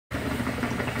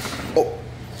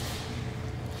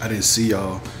I didn't see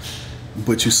y'all,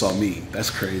 but you saw me.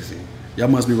 That's crazy. Y'all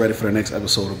must be ready for the next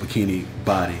episode of Bikini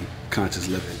Body Conscious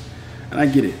Living. And I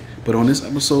get it, but on this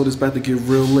episode, it's about to get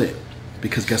real lit.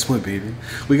 Because guess what, baby?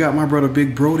 We got my brother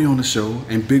Big Brody on the show,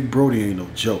 and Big Brody ain't no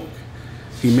joke.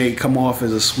 He may come off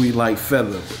as a sweet light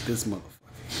feather, but this motherfucker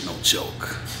ain't no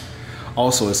joke.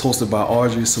 Also, it's hosted by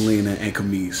Audrey, Selena, and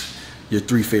Kamese, your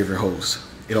 3 favorite hosts.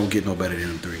 It don't get no better than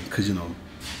them 3, because you know,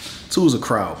 2 is a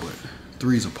crowd, but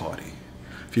 3 is a party.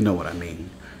 If you know what I mean.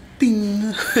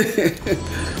 Ding!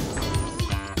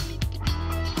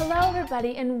 Hello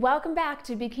everybody and welcome back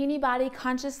to Bikini Body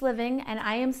Conscious Living, and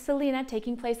I am Selena,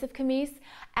 taking place of Kamese.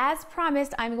 As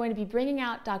promised, I'm going to be bringing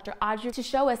out Dr. Audrey to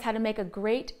show us how to make a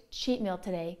great cheat meal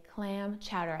today, clam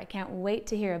chowder. I can't wait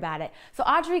to hear about it. So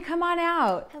Audrey, come on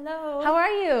out. Hello. How are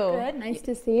you? Good, nice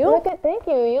to see you. Look at, thank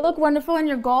you. You look wonderful in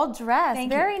your gold dress. Thank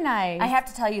Very you. nice. I have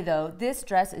to tell you though, this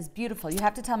dress is beautiful. You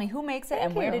have to tell me who makes it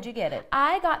and where did you get it?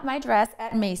 I got my dress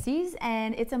at Macy's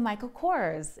and it's a Michael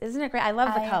Kors. Isn't it great? I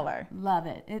love the color. Love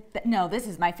it. No, this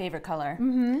is my favorite color.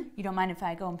 Mm-hmm. You don't mind if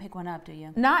I go and pick one up, do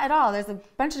you? Not at all. There's a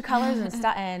bunch of colors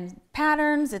and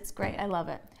patterns. It's great. I love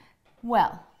it.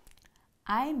 Well,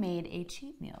 I made a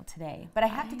cheat meal today, but I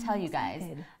have to tell you guys,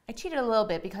 I cheated a little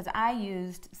bit because I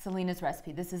used Selena's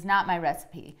recipe. This is not my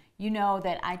recipe. You know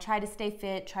that I try to stay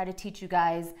fit, try to teach you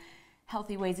guys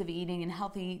healthy ways of eating and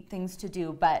healthy things to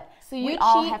do, but so you we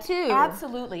all cheat have too.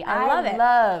 Absolutely. I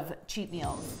love cheat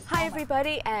meals. Hi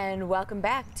everybody and welcome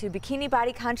back to Bikini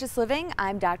Body Conscious Living.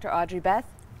 I'm Dr. Audrey Beth,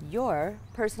 your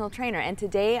personal trainer, and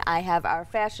today I have our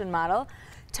fashion model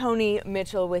Tony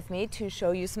Mitchell with me to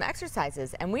show you some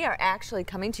exercises, and we are actually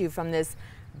coming to you from this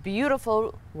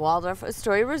beautiful Waldorf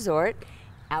Astoria resort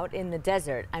out in the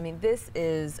desert. I mean, this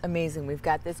is amazing. We've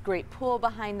got this great pool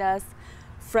behind us,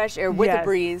 fresh air with a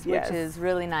breeze, which is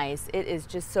really nice. It is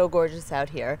just so gorgeous out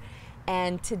here.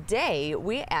 And today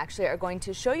we actually are going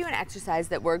to show you an exercise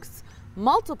that works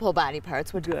multiple body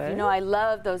parts, which you know I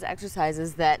love those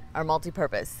exercises that are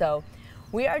multi-purpose. So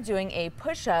we are doing a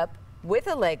push-up with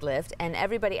a leg lift, and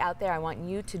everybody out there, I want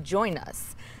you to join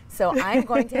us. So I'm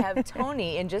going to have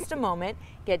Tony in just a moment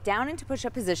get down into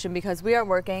push-up position because we are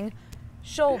working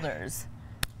shoulders,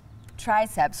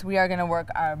 triceps, we are gonna work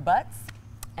our butts,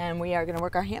 and we are gonna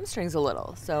work our hamstrings a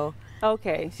little. So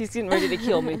okay, she's getting ready to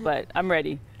kill me, but I'm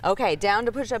ready. Okay, down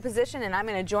to push-up position, and I'm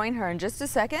gonna join her in just a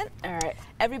second. All right.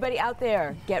 Everybody out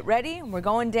there, get ready. We're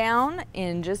going down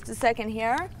in just a second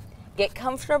here. Get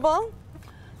comfortable.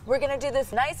 We're gonna do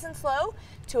this nice and slow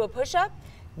to a push-up,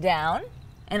 down,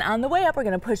 and on the way up, we're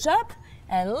gonna push up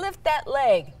and lift that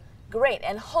leg. Great,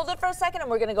 and hold it for a second, and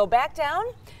we're gonna go back down,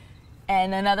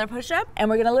 and another push-up, and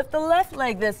we're gonna lift the left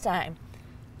leg this time.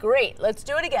 Great, let's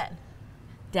do it again.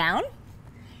 Down,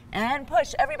 and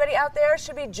push. Everybody out there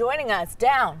should be joining us.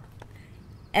 Down,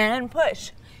 and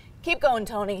push. Keep going,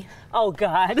 Tony. Oh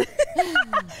God.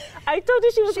 I told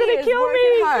you she was gonna kill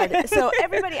me. Hard. So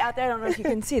everybody out there, I don't know if you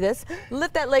can see this,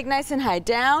 lift that leg nice and high,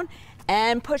 down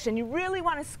and push, and you really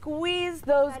want to squeeze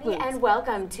those glutes. And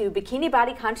welcome to Bikini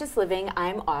Body Conscious Living.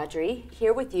 I'm Audrey,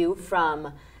 here with you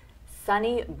from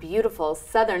sunny, beautiful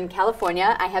Southern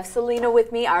California. I have Selena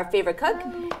with me, our favorite cook,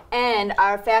 and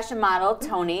our fashion model,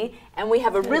 Tony, and we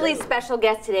have a really special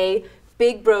guest today,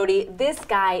 Big Brody. This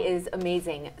guy is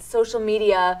amazing. Social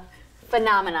media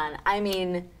phenomenon. I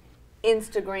mean,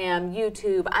 Instagram,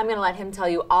 YouTube. I'm going to let him tell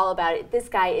you all about it. This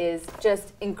guy is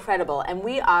just incredible. And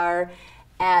we are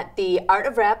at the Art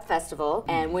of Rap Festival,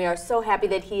 and we are so happy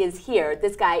that he is here.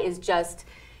 This guy is just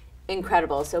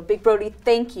incredible. So, Big Brody,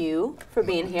 thank you for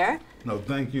being here. No,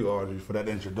 thank you, Audrey, for that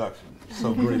introduction.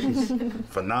 So gracious.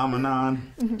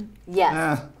 Phenomenon.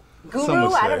 Yes.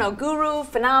 Guru, I don't know, guru,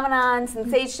 phenomenon,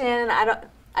 sensation,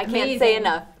 I can't say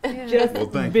enough. Just well,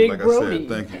 thank Big you, like Brody. I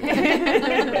said,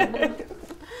 thank you.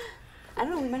 I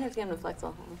don't know, we might have to get him to flex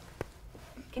all home.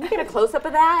 Can you get a close-up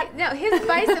of that? No, his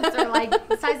biceps are like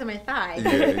the size of my thigh.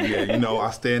 Yeah, you know, I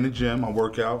stay in the gym, I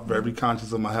work out, very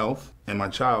conscious of my health and my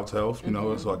child's health, you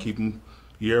know, so I keep them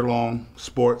year-long,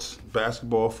 sports,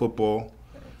 basketball, football,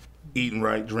 eating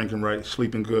right, drinking right,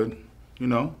 sleeping good, you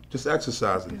know, just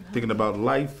exercising, thinking about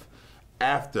life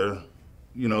after,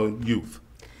 you know, youth.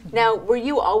 Now, were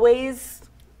you always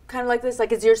kind of like this?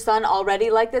 Like, is your son already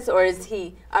like this, or is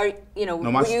he? Were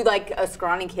you like a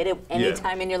scrawny kid at any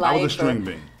time in your life? I was a string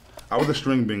bean. I was a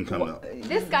string bean coming up.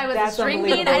 This guy was That's a string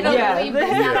bean. I don't believe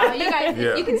this. No, you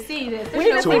guys, you can see this. We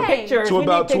need to see pictures. To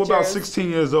about 16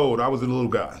 years old, I was a little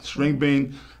guy. String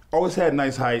bean. Always had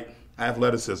nice height,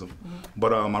 athleticism.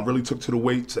 But I really took to the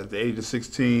weights at the age of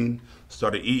 16.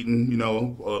 Started eating, you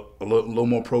know, a little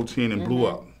more protein, and blew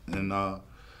up. And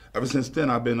ever since then,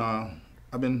 I've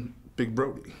been Big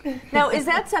Brody. Now, is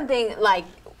that something like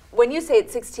when you say at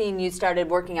 16 you started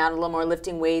working out a little more,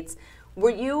 lifting weights, were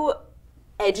you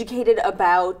educated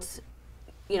about,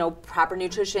 you know, proper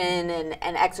nutrition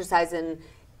and exercise and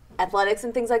athletics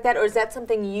and things like that, or is that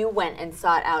something you went and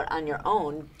sought out on your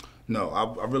own? No,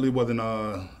 I really wasn't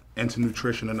into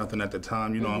nutrition or nothing at the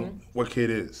time. You know, what kid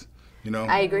is, you know?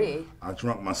 I agree. I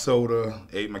drank my soda,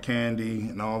 ate my candy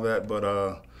and all that, but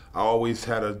I always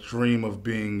had a dream of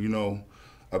being, you know,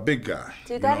 a big guy.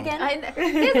 Do that again?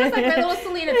 This is like my little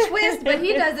Selena twist, but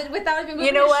he does it without even moving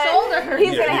You know his what? shoulder.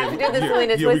 He's going to have to do the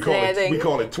Selena twist today, I think. We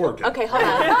call it twerking. Okay, hold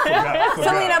on.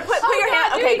 Selena, put your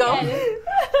hand. Okay, go.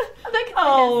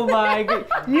 Oh my god.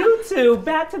 You two,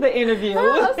 back to the interview.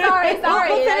 Oh, sorry.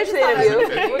 We'll finish the interview.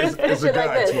 We'll just finish It's a it like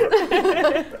guy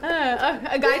this.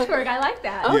 A guy twerk, I like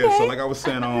that. Okay. Yeah, so like I was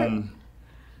saying,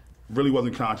 really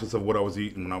wasn't conscious of what I was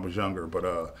eating when I was younger,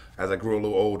 but as I grew a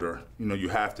little older, you know, you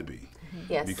have to be.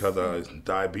 Yes. Because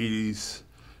diabetes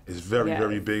is very,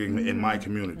 very big in my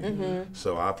community.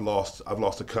 So I've lost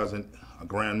a cousin, a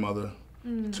grandmother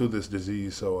to this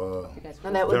disease. So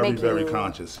And that would very, make very you...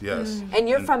 conscious. Yes. And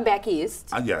you're from back east.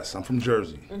 Yes, I'm from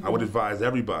Jersey. I would advise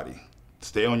everybody,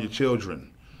 stay on your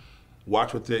children,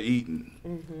 watch what they're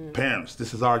eating. Parents,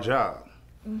 this is our job.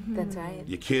 That's right.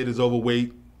 Your kid is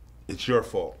overweight, it's your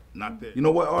fault, not theirs. You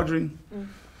know what, Audrey?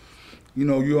 You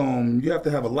know, you have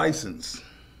to have a license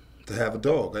to have a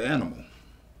dog, an animal.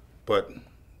 But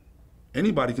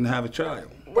anybody can have a child.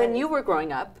 When you were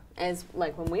growing up, as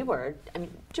like when we were, I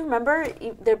mean, do you remember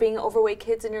there being overweight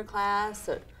kids in your class?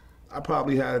 Or? I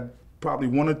probably had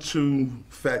one or two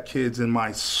fat kids in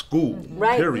my school,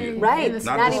 Right, period. right.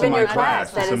 Not Not just even in my your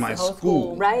class, class. just That in is my the whole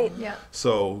school. Right. Yeah.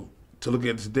 So to look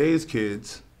at today's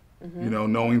kids, you know,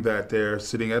 knowing that they're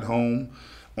sitting at home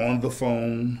on the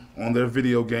phone, on their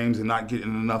video games and not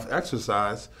getting enough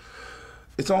exercise,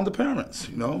 it's on the parents,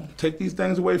 you know. Take these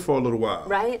things away for a little while.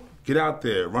 Right. Get out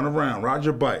there, run around, ride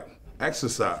your bike,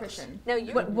 exercise. Nutrition. No,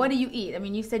 you. What do you eat? I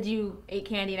mean, you said you ate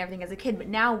candy and everything as a kid, but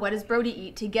now what does Brody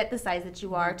eat to get the size that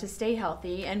you are, to stay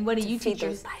healthy? And what do you feed teach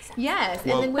your those biceps. Yes,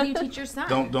 Well, and then what do you teach your son?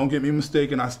 Don't get me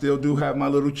mistaken, I still do have my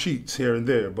little cheats here and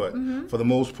there, but for the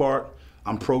most part,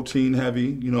 I'm protein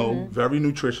heavy, you know, very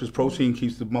nutritious. Protein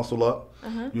keeps the muscle up,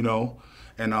 you know,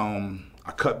 and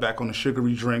I cut back on the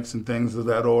sugary drinks and things of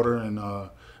that order, and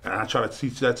I try to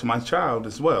teach that to my child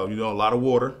as well, you know, a lot of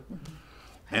water,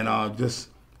 and just,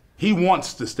 he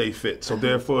wants to stay fit, so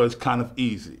therefore it's kind of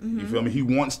easy, you feel me? He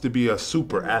wants to be a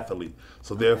super athlete,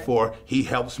 so therefore he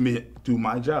helps me do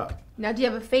my job. Now, do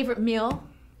you have a favorite meal?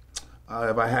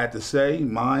 If I had to say,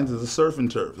 mine is a surf and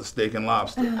turf, a steak and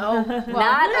lobster. Oh, well,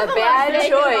 Not a bad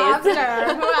choice.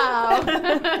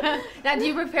 Wow. Now, do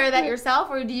you prepare that yourself,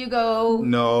 or do you go?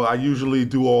 No, I usually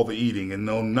do all the eating and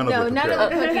none of the None of the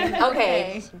preparing. cooking.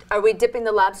 Okay. Are we dipping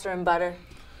the lobster in butter?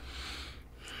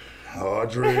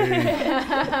 Audrey.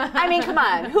 I mean, come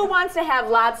on. Who wants to have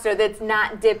lobster that's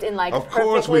not dipped in like Of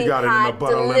course we perfectly got it in hot, the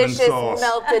butter, lemon delicious sauce.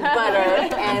 melted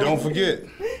butter? And don't forget,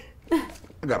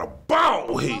 I got a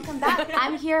bow here. Welcome back.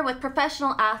 I'm here with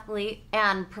professional athlete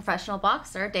and professional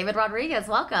boxer, David Rodriguez.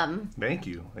 Welcome. Thank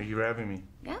you. Thank you for having me.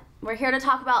 Yeah, we're here to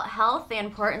talk about health, the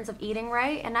importance of eating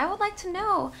right, and I would like to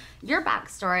know your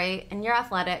backstory and your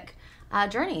athletic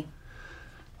journey.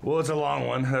 Well, it's a long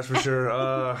one, that's for sure.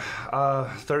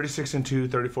 36-2,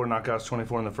 34 knockouts,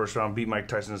 24 in the first round. Beat Mike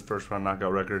Tyson's first round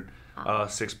knockout record.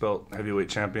 6-belt heavyweight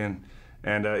champion.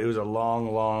 And it was a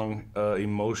long,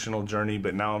 emotional journey,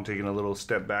 but now I'm taking a little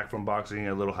step back from boxing,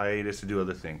 a little hiatus to do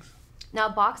other things. Now,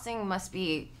 boxing must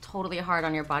be totally hard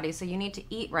on your body, so you need to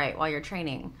eat right while you're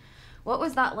training. What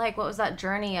was that like? What was that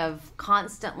journey of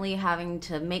constantly having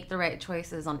to make the right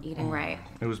choices on eating right?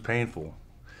 It was painful.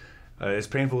 As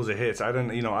painful as it hits. I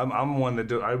don't, you know, I'm one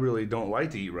that I really don't like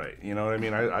to eat right. You know what I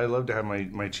mean? I love to have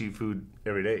my cheap food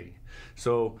every day.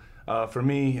 So for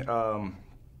me,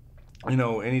 you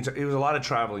know, it was a lot of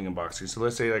traveling in boxing. So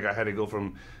let's say like I had to go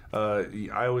from,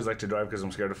 I always like to drive because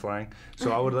I'm scared of flying.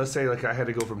 So let's say like I had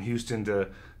to go from Houston to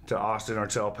Austin or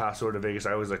to El Paso or to Vegas.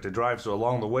 I always like to drive. So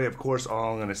along the way, of course,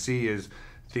 all I'm going to see is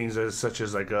things such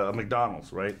as like a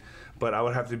McDonald's, right? But I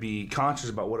would have to be conscious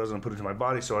about what I was going to put into my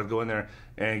body. So I'd go in there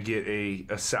and get a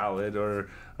salad or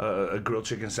a grilled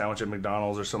chicken sandwich at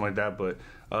McDonald's or something like that. But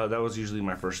that was usually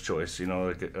my first choice, you know,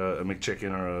 like a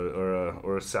McChicken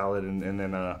or a salad and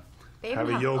then have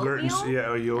a yogurt,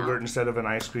 instead of an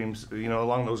ice cream, you know,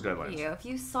 along those guidelines. If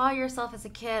you saw yourself as a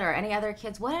kid or any other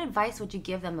kids, what advice would you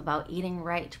give them about eating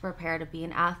right to prepare to be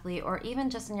an athlete or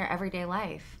even just in your everyday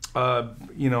life?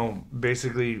 You know,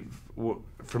 basically,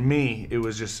 for me, it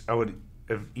was just I would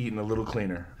have eaten a little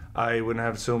cleaner. I wouldn't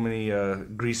have so many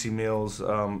greasy meals.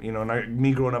 You know, and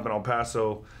me growing up in El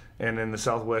Paso and in the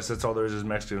Southwest, that's all there is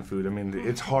Mexican food. I mean,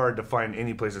 it's hard to find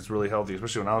any place that's really healthy,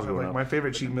 especially when I was growing up. My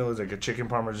favorite cheat meal is like a chicken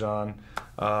parmesan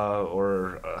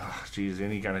or, geez,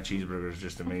 any kind of cheeseburger is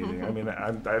just amazing. I mean,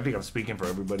 I think I'm speaking for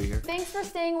everybody here. Thanks for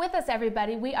staying with us,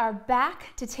 everybody. We are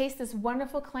back to taste this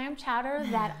wonderful clam chowder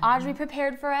that Audrey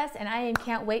prepared for us, and I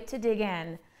can't wait to dig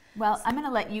in. Well, I'm going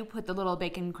to let you put the little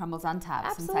bacon crumbles on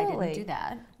top since I didn't do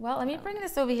that. Well, let me bring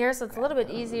this over here so it's a little bit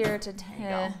easier to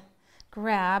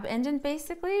grab. And then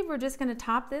basically, we're just going to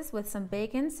top this with some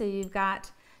bacon so you've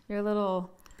got your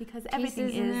little Because everything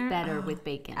is better with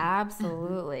bacon.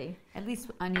 Absolutely. At least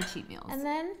on your cheat meals. And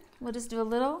then we'll just do a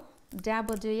little dab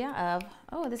will do ya of,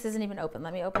 oh, this isn't even open.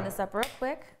 Let me open this up real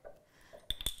quick.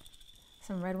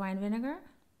 Some red wine vinegar.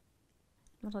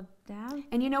 Little dab.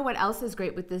 And you know what else is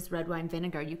great with this red wine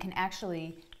vinegar? You can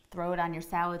actually throw it on your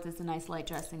salads as a nice light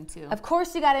dressing too. Of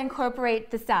course you got to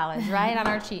incorporate the salads, right, on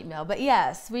our cheat meal. But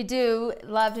yes, we do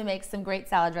love to make some great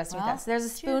salad dressing with that. So there's a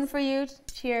spoon for you.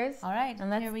 Cheers. All right. And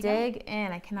let's dig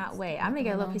in. I cannot wait. I'm going to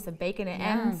get a little piece of bacon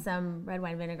and some red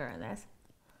wine vinegar in this.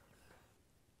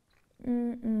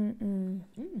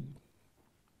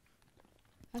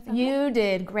 You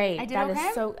did great. I did that okay?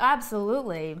 is so,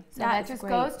 absolutely. So that just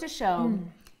goes to show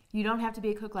you don't have to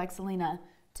be a cook like Selena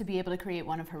to be able to create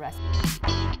one of her recipes.